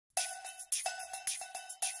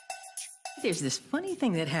There's this funny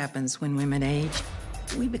thing that happens when women age.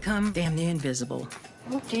 We become damn near invisible.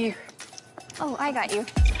 Oh, dear. Oh, I got you.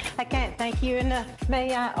 I can't thank you enough.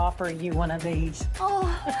 May I offer you one of these? Oh,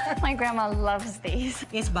 my grandma loves these.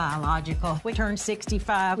 It's biological. We turn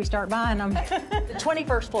 65, we start buying them. The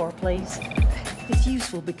 21st floor, please. It's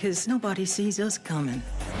useful because nobody sees us coming.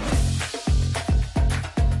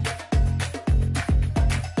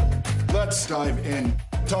 Let's dive in.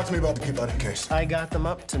 Talk to me about the Peabody case. I got them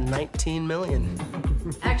up to 19 million.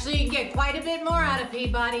 Actually, you can get quite a bit more out of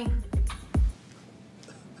Peabody.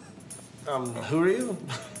 Who are you?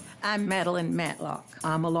 I'm Madeline Matlock.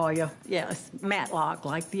 I'm a lawyer. Yes, Matlock,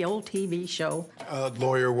 like the old TV show.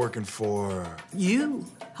 Lawyer working for... You,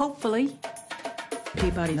 hopefully.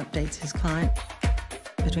 Peabody updates his client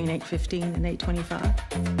between 8:15 and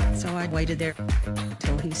 8:25. So I waited there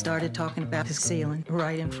until he started talking about his ceiling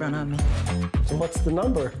right in front of me. So what's the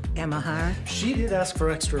number? Am I hired? She did ask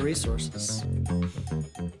for extra resources.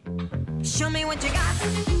 Show me what you got.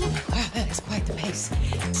 Wow, that is quite the pace.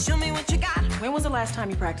 Show me what you got. When was the last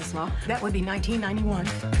time you practiced law? That would be 1991.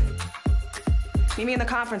 Meet me in the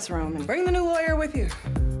conference room and bring the new lawyer with you.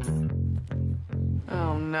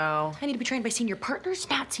 Oh, no. I need to be trained by senior partners,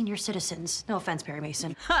 not senior citizens. No offense, Perry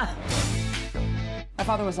Mason. My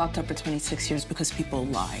father was locked up for 26 years because people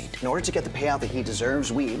lied. In order to get the payout that he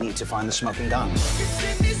deserves, we need to find the smoking gun.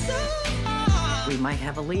 We might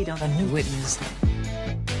have a lead on a new witness.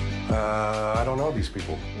 I don't know these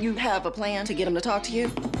people. You have a plan to get him to talk to you?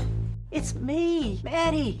 It's me,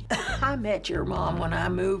 Maddie. I met your mom when I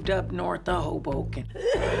moved up north of Hoboken.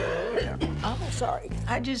 Oh, sorry.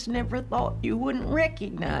 I just never thought you wouldn't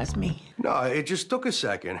recognize me. No, it just took a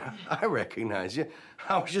second. I recognize you.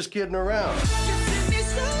 I was just kidding around.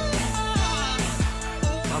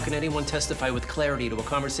 How can anyone testify with clarity to a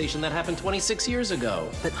conversation that happened 26 years ago?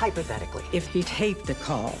 But hypothetically, if he taped the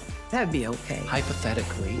call, that'd be okay.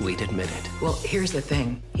 Hypothetically, we'd admit it. Well, here's the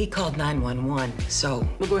thing. He called 911, so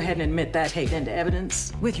We'll go ahead and admit that tape into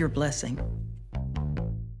evidence. with your blessing.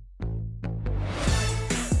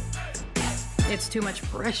 It's too much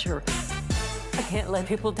pressure. I can't let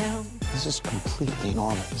people down. This is completely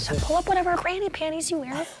normal. So pull up whatever granny panties you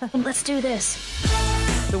wear and let's do this.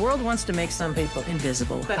 The world wants to make some people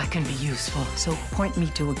invisible, but I can be useful. So point me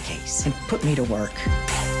to a case and put me to work.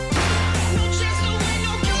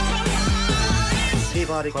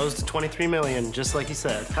 Peabody closed to 23 million, just like you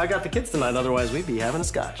said. I got the kids tonight, otherwise we'd be having a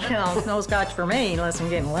scotch. No, no scotch for me unless I'm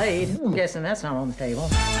getting laid. I'm guessing that's not on the table.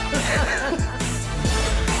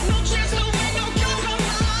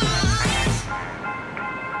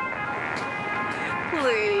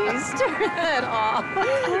 Please turn that off.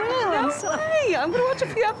 No way. I'm gonna watch a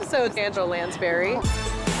few episodes, Angela Lansbury.